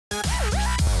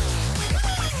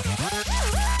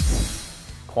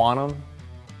Quantum,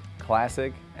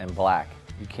 Classic, and Black.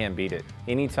 You can't beat it.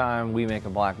 Anytime we make a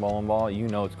black bowling ball, you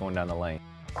know it's going down the lane.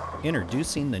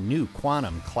 Introducing the new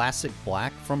Quantum Classic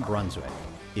Black from Brunswick.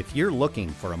 If you're looking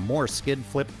for a more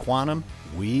skid-flipped Quantum,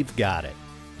 we've got it.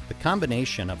 The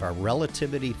combination of our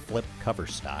Relativity Flip cover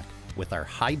stock with our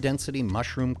high-density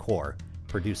mushroom core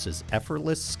produces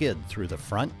effortless skid through the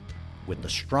front with the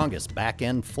strongest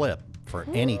back-end flip for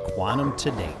any Quantum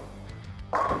to date.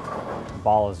 The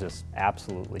ball is just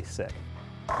absolutely sick.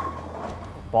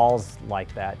 Balls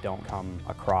like that don't come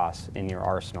across in your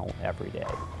arsenal every day.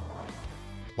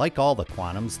 Like all the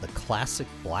Quantums, the Classic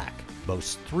Black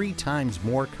boasts 3 times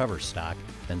more cover stock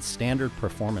than standard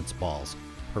performance balls,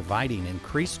 providing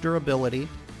increased durability,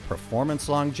 performance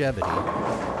longevity,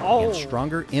 and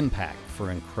stronger impact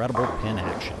for incredible pin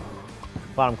action.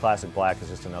 Quantum Classic Black is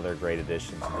just another great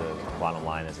addition to the Quantum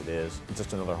line as it is. It's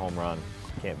just another home run.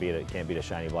 Can't beat it. Can't beat a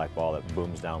shiny black ball that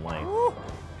booms down lane. Woo!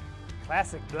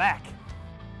 Classic Black.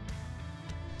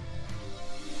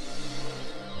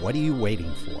 What are you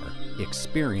waiting for?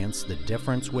 Experience the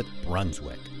difference with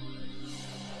Brunswick.